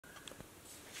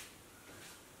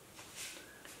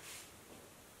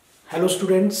Hello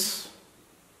students,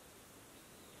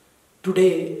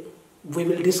 today we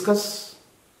will discuss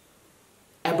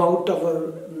about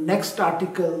our next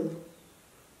article,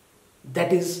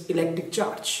 that is electric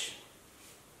charge.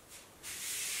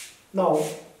 Now,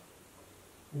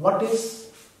 what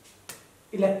is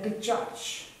electric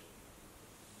charge?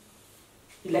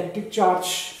 Electric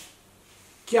charge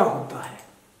क्या होता है?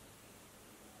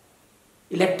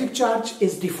 Electric charge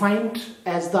is defined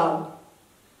as the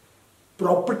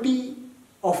property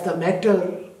of the matter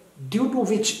due to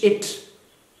which it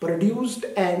produced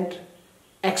and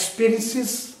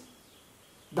experiences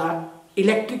the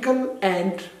electrical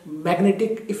and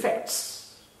magnetic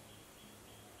effects.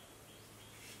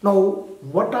 Now,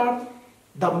 what are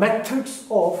the methods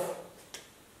of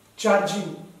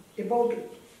charging a body?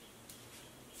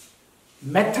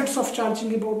 Methods of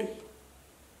charging a body.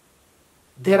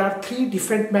 There are three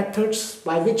different methods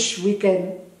by which we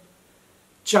can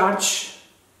charge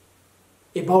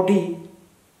a body.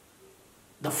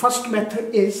 The first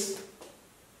method is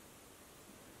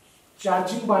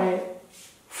charging by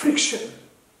friction.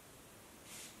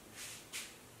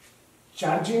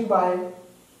 Charging by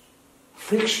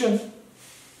friction.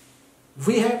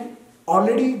 We have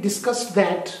already discussed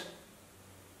that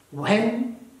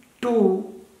when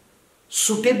two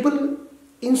suitable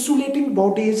insulating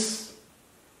bodies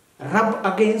rub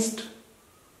against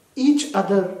each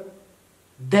other,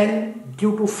 then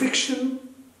due to friction,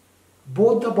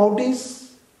 both the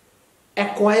bodies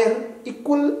acquire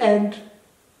equal and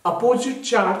opposite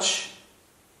charge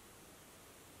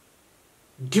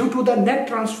due to the net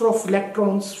transfer of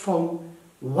electrons from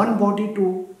one body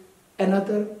to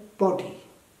another body.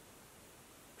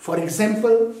 For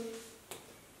example,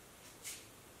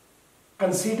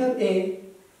 consider a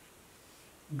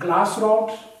glass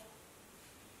rod.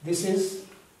 This is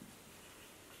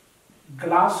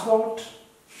glass rod,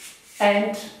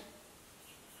 and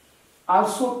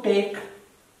also take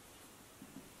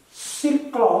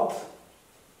silk cloth,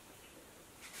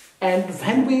 and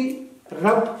when we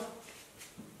rub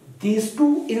these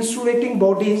two insulating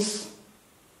bodies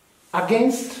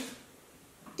against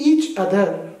each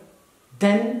other,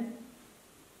 then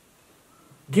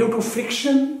due to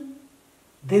friction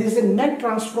there is a net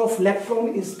transfer of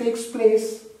electron. It takes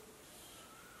place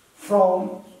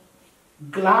from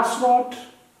glass rod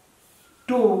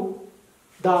to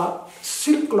the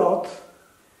silk cloth,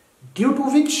 due to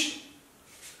which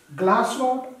glass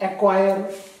rod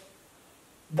acquire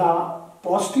the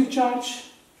positive charge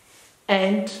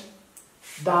and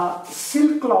the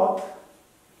silk cloth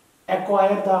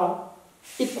acquire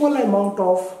the equal amount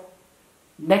of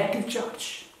negative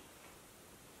charge.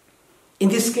 In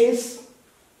this case,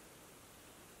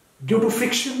 due to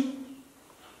friction,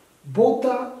 both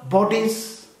the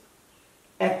bodies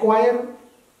acquire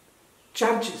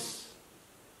charges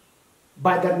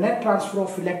by the net transfer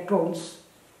of electrons,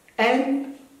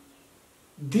 and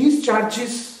these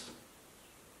charges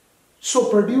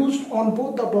so produced on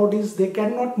both the bodies, they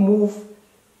cannot move,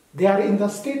 they are in the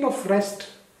state of rest,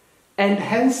 and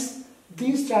hence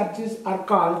these charges are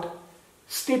called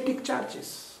static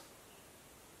charges.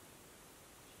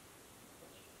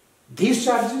 These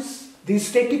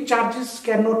static charges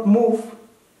cannot move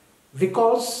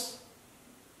because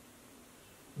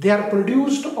they are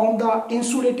produced on the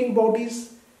insulating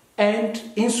bodies, and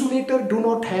insulator do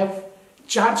not have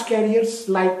charge carriers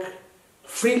like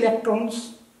free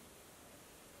electrons,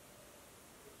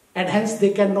 and hence they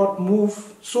cannot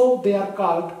move, so they are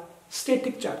called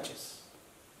static charges.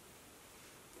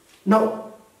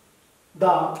 Now,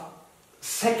 the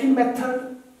second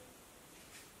method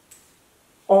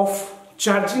of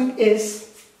charging is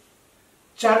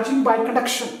charging by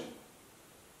conduction.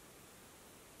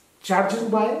 Charging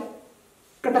by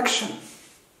conduction.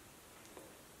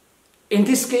 In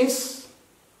this case,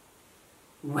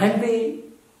 when we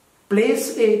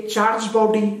place a charged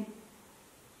body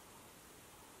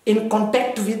in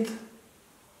contact with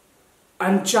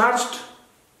uncharged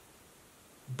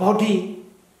body,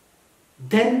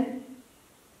 then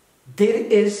there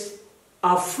is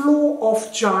a flow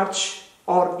of charge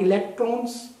or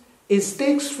electrons. It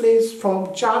takes place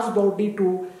from charged body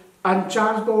to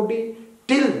uncharged body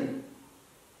till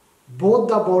both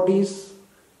the bodies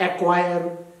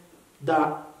acquire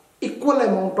the equal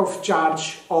amount of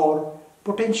charge or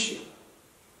potential.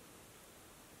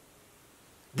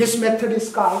 This method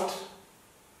is called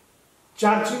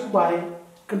charging by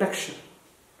conduction.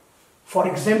 For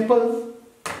example,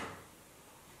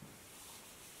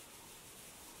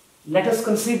 let us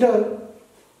consider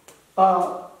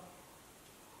a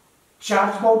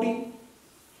charged body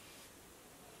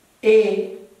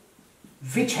A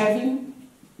which having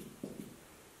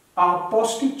a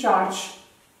positive charge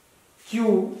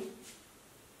Q,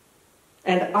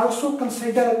 and also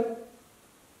consider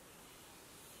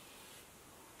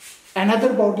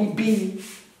another body B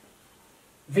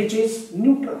which is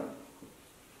neutral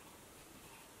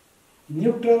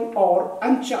or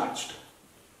uncharged,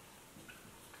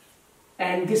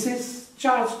 and this is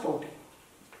charged body.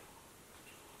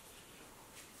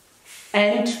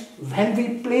 And when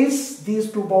we place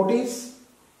these two bodies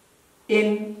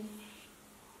in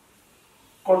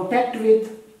contact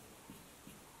with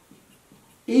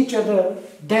each other,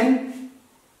 then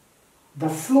the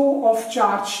flow of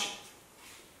charge,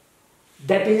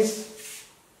 that is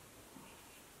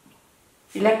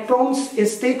electrons,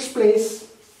 takes place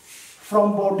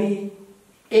from body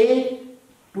A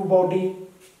to body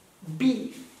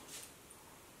B.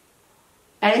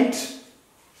 And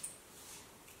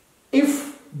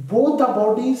if both the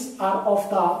bodies are of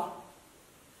the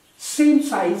same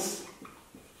size,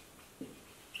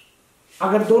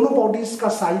 अगर दोनों bodies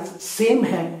का size same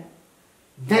है,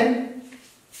 then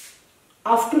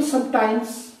after some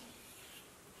times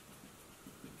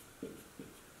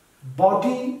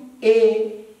body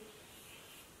A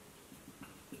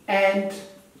and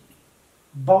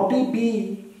body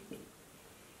B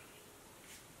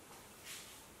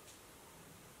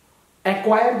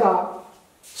acquire the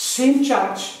same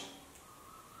charge,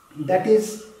 that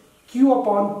is Q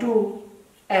upon 2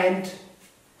 and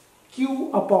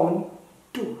Q upon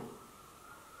 2.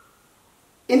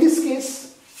 In this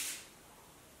case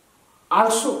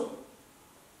also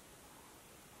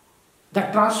the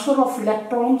transfer of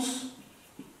electrons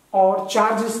or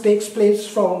charges takes place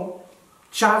from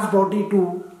charged body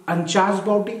to uncharged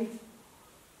body,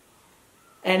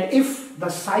 and if the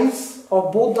size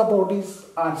of both the bodies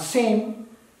are same,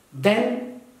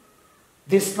 then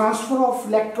this transfer of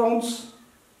electrons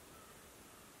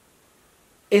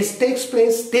takes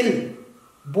place till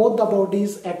both the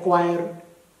bodies acquire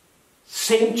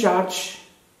same charge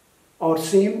or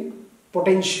same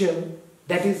potential,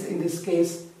 that is in this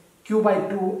case Q by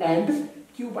 2 and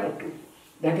Q by 2.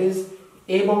 That is,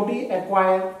 A body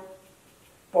acquire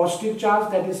positive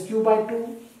charge, that is Q by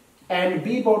 2, and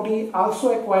B body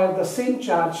also acquire the same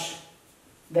charge,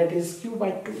 that is Q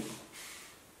by 2.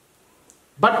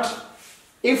 But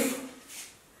if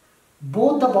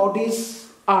both the bodies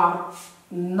are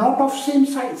not of same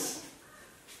size,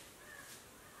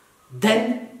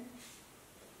 then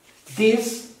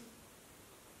these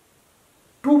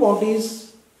two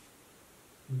bodies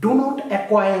do not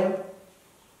acquire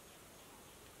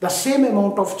the same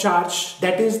amount of charge,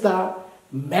 that is the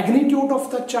magnitude of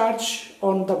the charge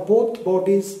on the both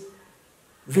bodies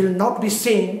will not be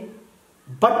same,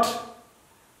 but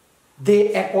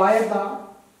they acquire the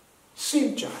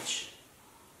same charge.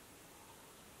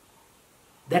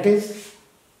 That is,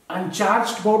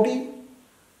 uncharged body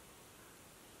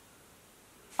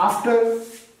after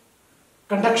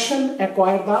conduction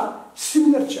acquire the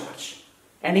similar charge,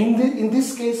 and in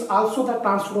this case also the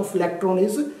transfer of electron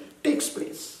takes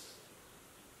place.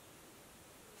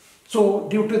 So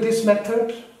due to this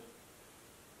method,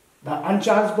 the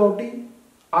uncharged body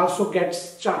also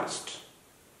gets charged,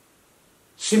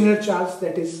 similar charge,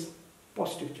 that is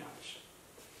positive charge.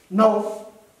 Now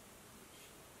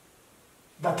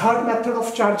the third method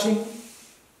of charging,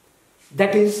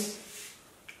 that is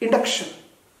induction.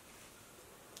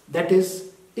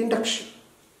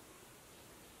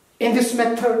 In this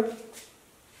method,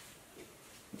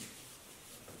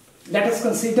 let us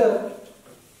consider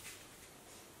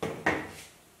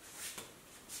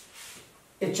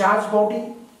a charged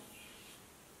body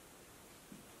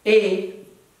A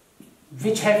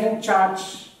which having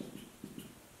charge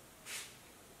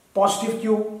positive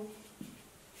Q,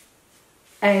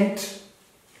 and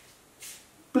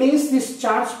place this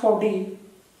charged body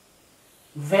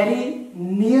very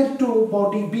near to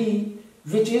body B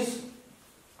which is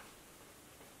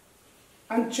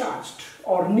uncharged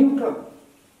or neutral,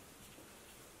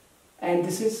 and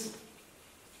this is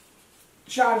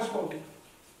charged body.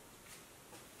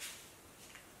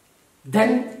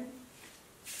 Then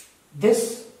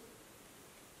this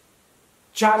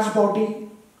charged body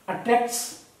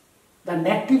attracts the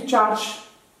negative charge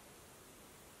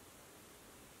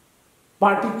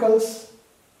particles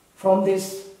from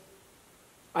this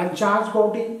uncharged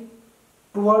body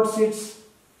towards its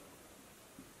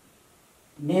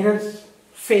mirror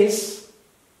face,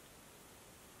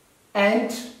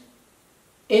 and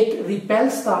it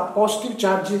repels the positive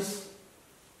charges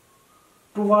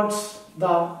towards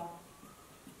the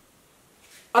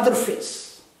other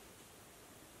face,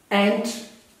 and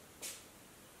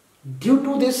due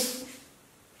to this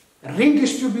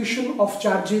redistribution of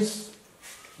charges,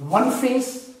 one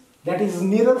face that is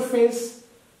nearer phase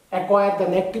acquire the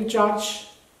negative charge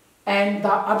and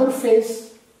the other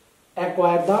phase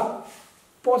acquire the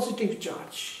positive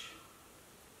charge.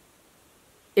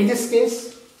 In this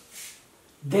case,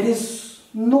 there is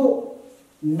no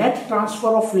net transfer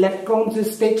of electrons.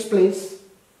 This takes place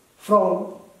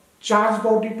from charged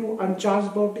body to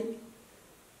uncharged body,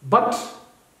 but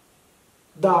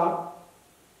the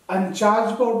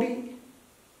uncharged body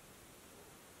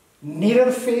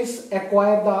nearer phase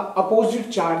acquire the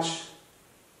opposite charge,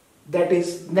 that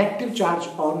is negative charge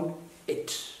on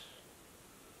it.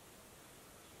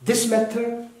 This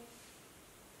method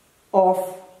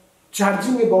of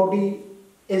charging a body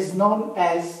is known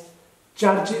as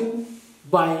charging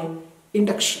by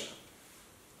induction.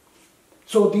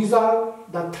 So these are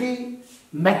the three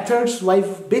methods by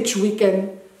which we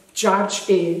can charge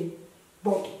a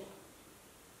body.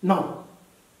 Now,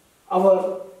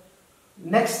 our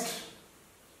next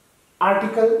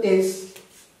article is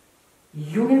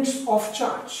units of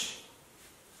charge.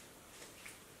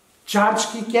 Charge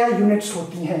की क्या units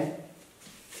होती हैं?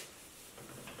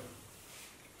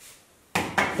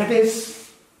 That is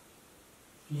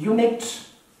unit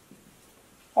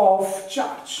of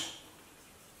charge.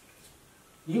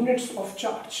 Units of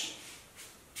charge.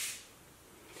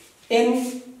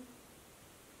 In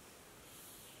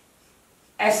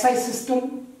SI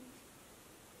system,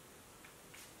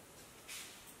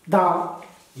 the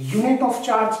unit of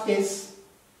charge is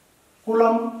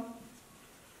coulomb,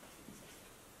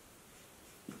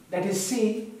 that is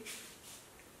C,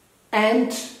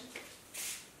 and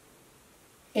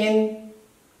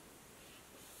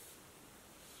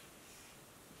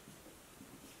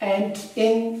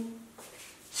in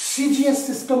CGS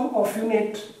system of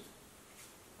unit,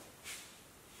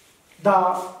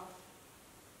 the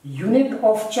unit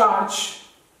of charge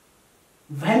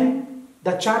when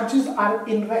the charges are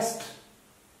in rest,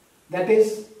 that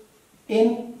is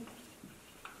in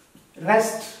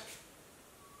rest,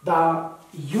 the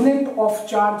unit of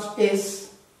charge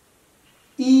is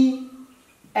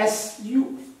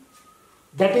ESU,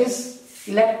 that is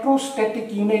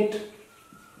electrostatic unit.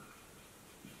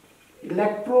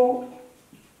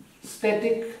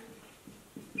 Electrostatic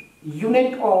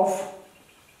unit of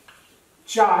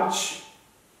charge,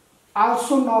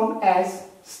 also known as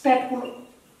stat coulomb.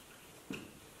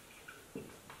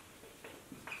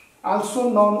 Also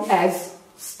known as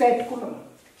stat coulomb.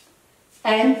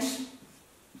 And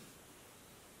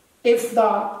if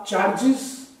the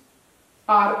charges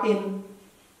are in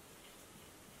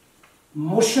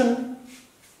motion,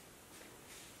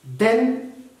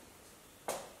 then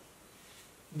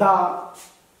the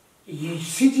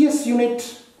CGS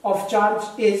unit of charge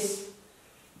is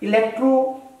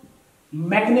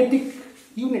electromagnetic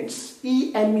units,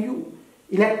 EMU,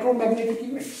 electromagnetic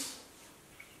units.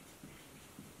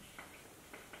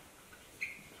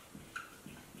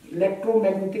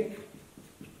 Electromagnetic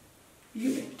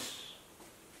unit.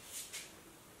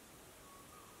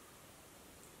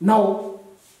 Now,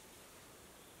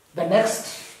 the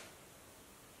next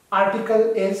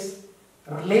article is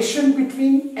relation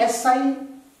between SI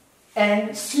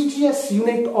and CGS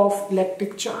unit of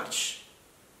electric charge.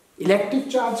 Electric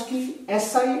charge की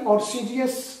SI और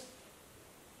CGS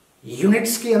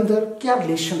units के अंदर क्या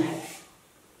relation है?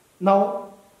 Now,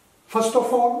 first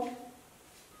of all,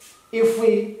 if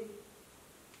we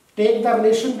take the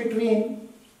relation between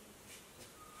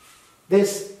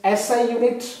this SI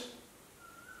unit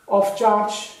of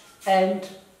charge and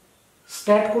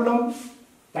stat coulomb,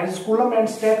 that is coulomb and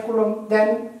stat coulomb,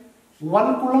 then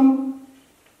 1 coulomb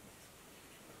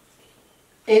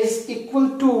is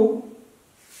equal to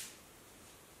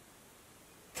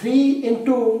 3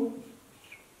 into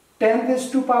 10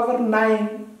 raised to power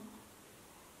 9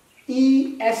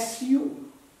 ESU,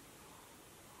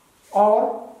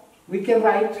 or we can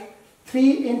write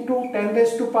 3 into 10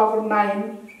 raised to power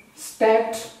 9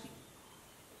 stat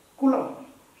coulomb.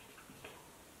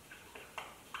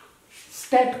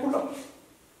 Stat coulomb.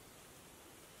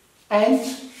 And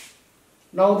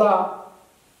now the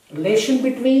relation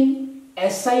between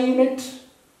SI unit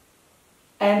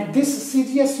and this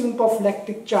CGS unit of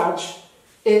electric charge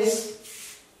is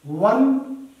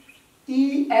 1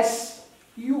 EMU,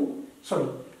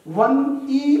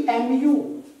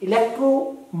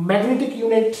 electromagnetic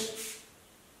unit,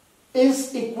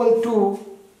 is equal to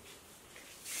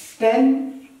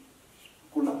 10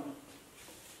 coulomb.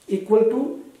 Equal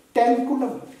to 10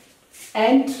 coulomb.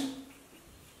 And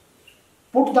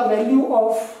put the value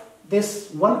of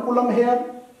this 1 coulomb here.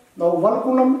 Now 1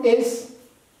 coulomb is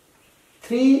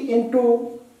 3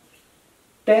 into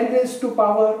 10 raised to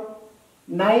power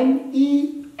 9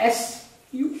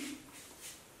 ESU.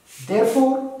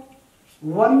 Therefore,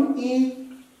 1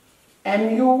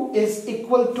 EMU is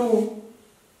equal to,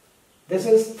 this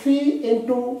is 3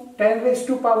 into 10 raised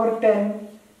to power 10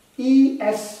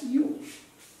 ESU,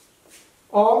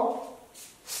 or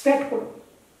stat coulomb.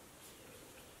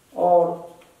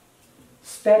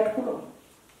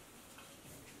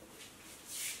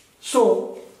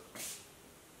 So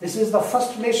this is the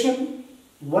first relation.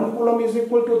 1 coulomb is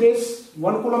equal to this.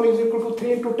 1 coulomb is equal to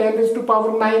 3 into 10 raised to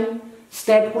power 9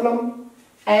 stat coulomb,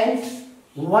 and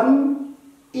 1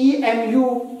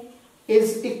 EMU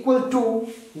is equal to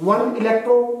 1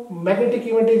 electromagnetic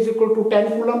event is equal to 10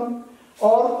 coulomb,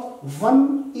 or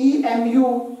 1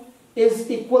 EMU is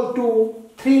equal to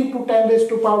 3 into 10 raised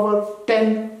to power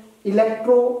 10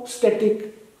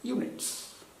 electrostatic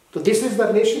units. So this is the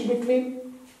relation between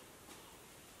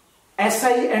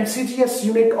SI and CGS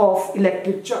unit of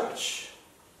electric charge.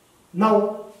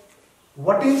 Now,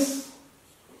 what is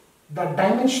the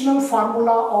dimensional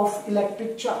formula of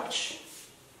electric charge?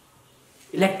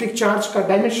 Electric charge का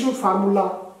dimensional formula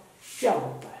क्या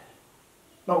होता है?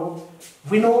 Now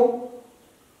we know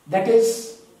that is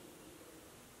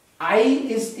I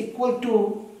is equal to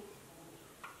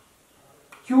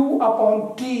Q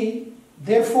upon T,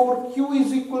 therefore Q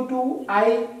is equal to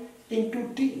I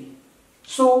into T.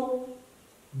 So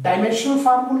dimensional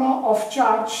formula of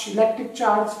charge, electric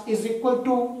charge, is equal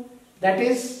to, that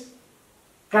is,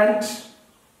 current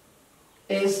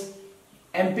is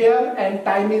ampere and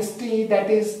time is T,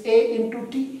 that is A into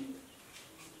T.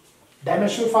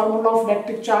 Dimensional formula of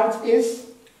electric charge is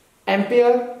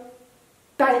ampere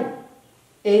time,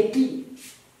 AT.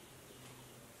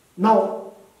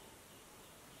 Now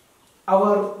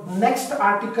our next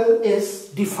article is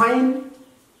define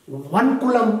 1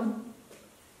 coulomb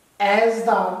as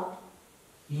the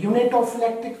unit of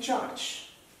electric charge.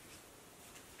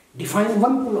 Define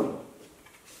 1 coulomb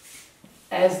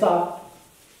as the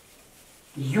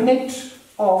unit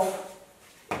of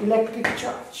electric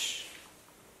charge.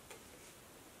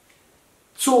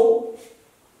 So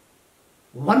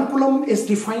 1 coulomb is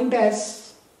defined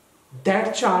as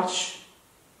that charge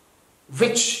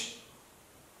which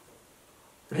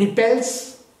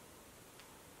repels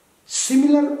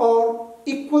similar or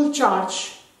equal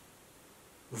charge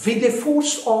with a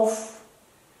force of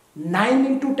 9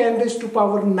 into 10 raised to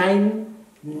power 9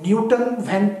 Newton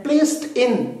when placed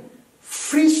in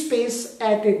free space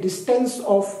at a distance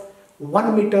of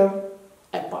 1 meter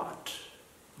apart.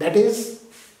 That is,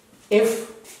 if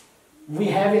we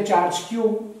have a charge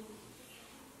Q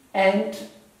and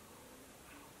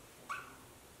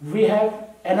we have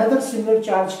another similar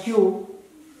charge Q,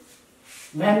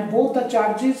 when both the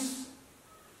charges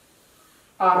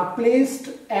are placed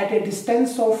at a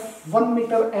distance of 1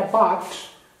 meter apart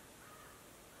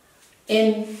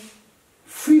in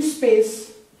free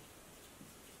space,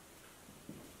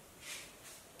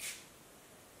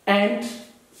 and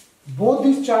both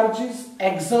these charges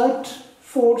exert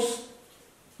force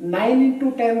 9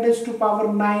 into 10 raised to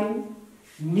power 9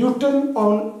 Newton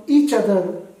on each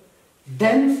other,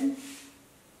 then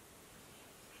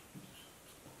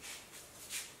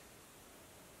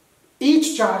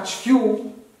each charge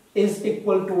Q is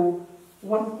equal to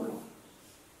 1 coulomb.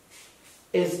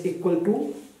 Is equal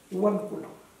to 1 coulomb.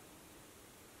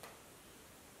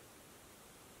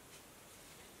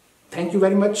 Thank you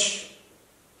very much.